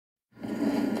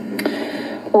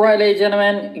Alright, ladies and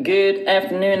gentlemen, good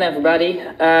afternoon everybody.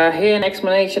 Here an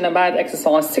explanation about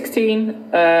exercise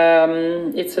 16.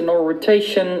 It's a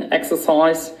rotation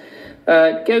exercise.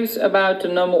 It goes about the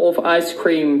number of ice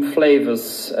cream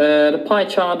flavors. The pie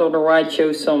chart on the right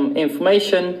shows some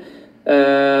information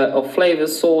of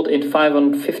flavors sold in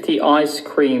 550 ice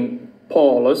cream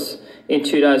parlors in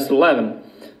 2011.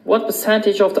 What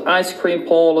percentage of the ice cream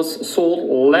parlors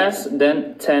sold less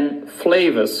than 10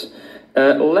 flavors?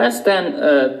 Less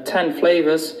than 10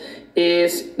 flavors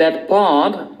is that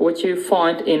part which you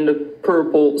find in the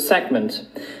purple segment.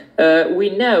 We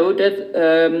know that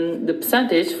the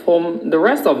percentage from the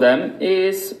rest of them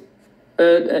is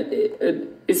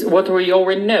what we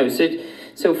already know.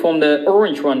 So from the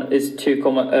orange one is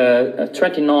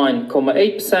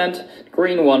 29.8%,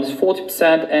 green one is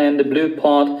 40%, and the blue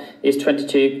part is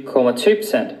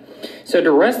 22.2%. So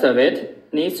the rest of it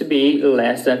needs to be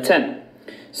less than 10.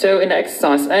 So in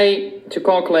exercise A, to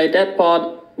calculate that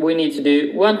part, we need to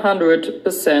do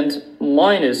 100%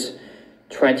 minus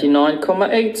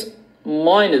 29.8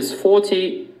 minus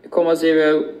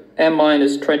 40.0 and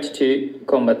minus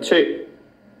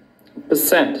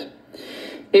 22.2%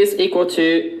 is equal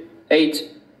to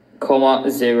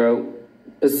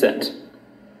 8.0%.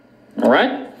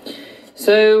 Alright,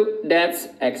 so that's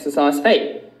exercise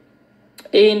A.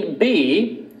 In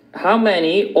B, how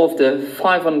many of the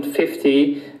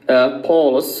 550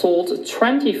 parlors sold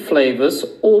 20 flavors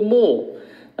or more?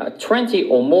 Now, 20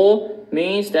 or more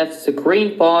means that's the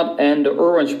green part and the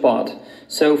orange part.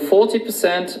 So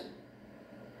 40%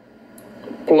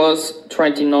 plus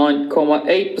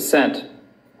 29.8%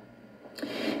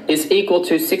 is equal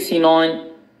to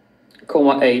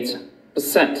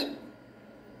 69.8%.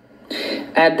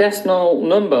 At decimal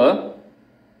number,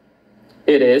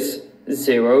 it is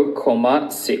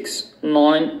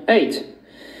 0.698.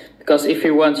 Because if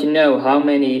you want to know how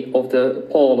many of the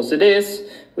parlors it is,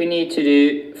 we need to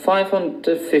do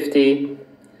 550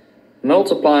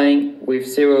 multiplying with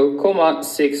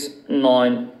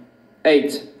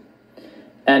 0.698.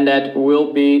 And that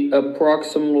will be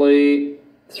approximately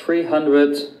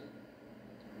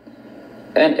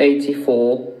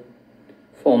 384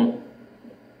 from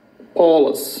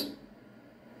parlors.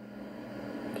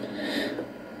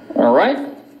 Alright,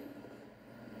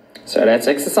 so that's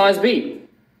exercise B.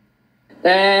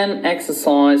 Then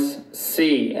exercise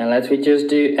C, and let's just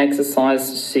do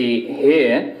exercise C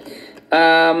here.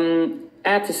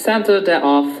 At the center there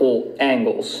are 4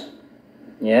 angles.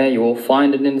 Yeah, you will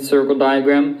find it in the circle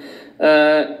diagram.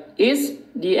 Is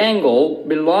the angle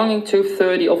belonging to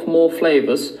 30 or more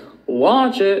flavors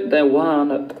larger than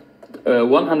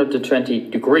 120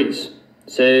 degrees?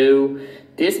 So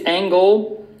this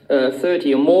angle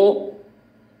 30 or more,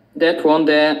 that one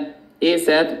there, is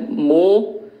that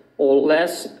more or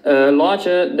less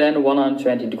larger than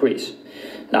 120 degrees.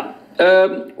 Now,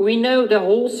 we know the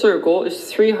whole circle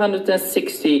is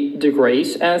 360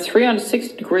 degrees, and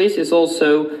 360 degrees is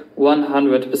also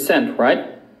 100%,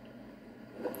 right?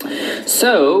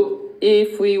 So,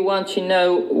 if we want to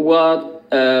know what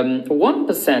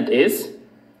 1% is,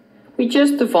 we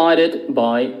just divide it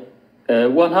by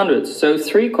 100. So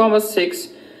 3.6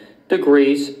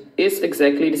 degrees is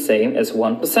exactly the same as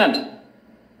 1%.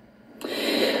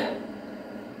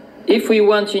 If we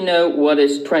want to know what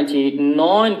is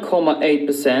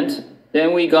 29.8%,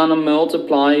 then we're gonna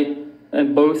multiply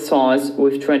both sides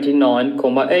with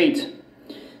 29.8.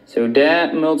 So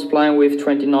there multiplying with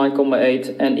 29.8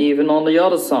 and even on the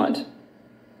other side.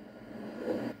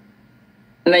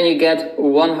 And then you get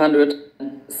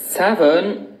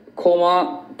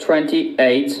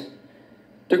 107.28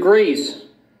 degrees.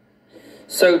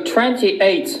 So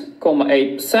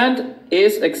 28.8%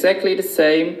 is exactly the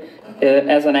same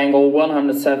as an angle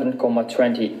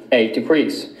 107.28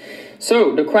 degrees.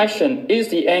 So the question, is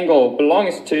the angle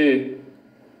belongs to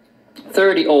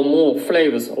 30 or more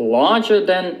flavors larger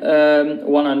than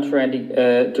 120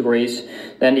 degrees?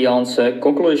 Then the answer,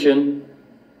 conclusion,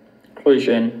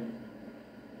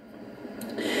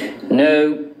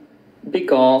 no,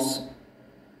 because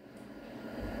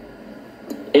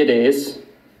it is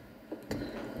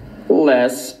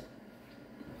less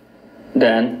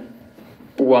than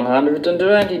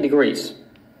 120 degrees.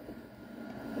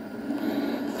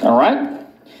 Alright,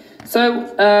 so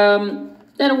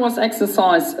that was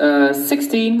exercise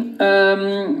 16.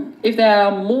 If there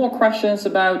are more questions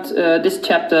about this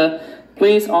chapter,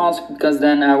 please ask, because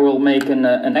then I will make an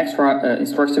extra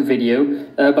instruction video.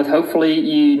 But hopefully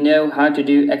you know how to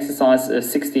do exercise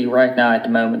 60 right now at the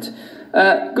moment.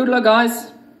 Good luck,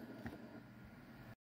 guys.